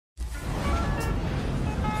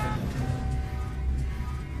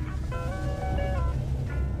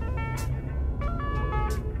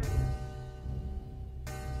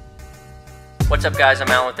What's up guys, I'm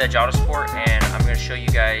Alan with Edge Autosport, and I'm going to show you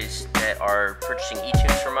guys that are purchasing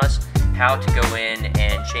e-tunes from us how to go in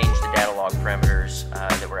and change the data log parameters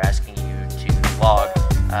that we're asking you to log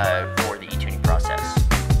for the e-tuning process.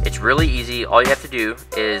 It's really easy. All you have to do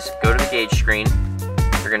is go to the gauge screen,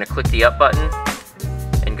 you're going to click the up button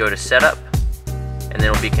and go to setup, and then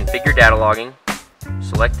it'll be configure data logging.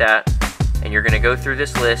 Select that, and you're going to go through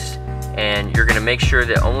this list, and you're going to make sure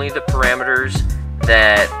that only the parameters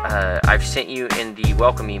that I've sent you in the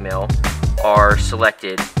welcome email are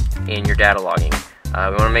selected in your data logging. We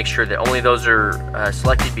want to make sure that only those are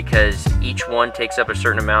selected because each one takes up a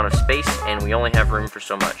certain amount of space and we only have room for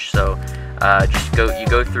so much. So you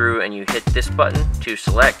go through and you hit this button to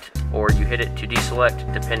select, or you hit it to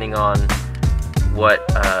deselect depending on what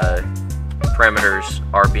parameters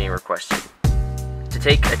are being requested. To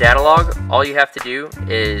take a data log, all you have to do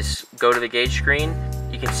is go to the gauge screen.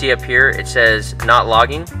 You can see up here it says not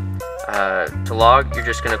logging. To log, you're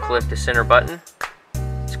just going to click the center button.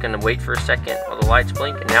 It's going to wait for a second while the lights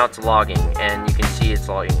blink, and now it's logging, and you can see it's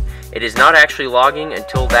logging. It is not actually logging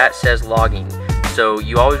until that says logging. So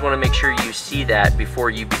you always want to make sure you see that before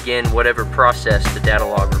you begin whatever process the data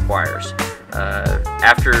log requires.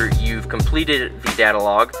 After you've completed the data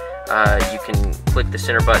log, you can click the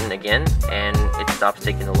center button again and it stops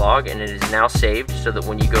taking the log, and it is now saved so that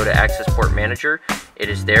when you go to Accessport Manager, it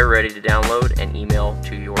is there ready to download and email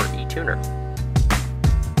to your e-tuner.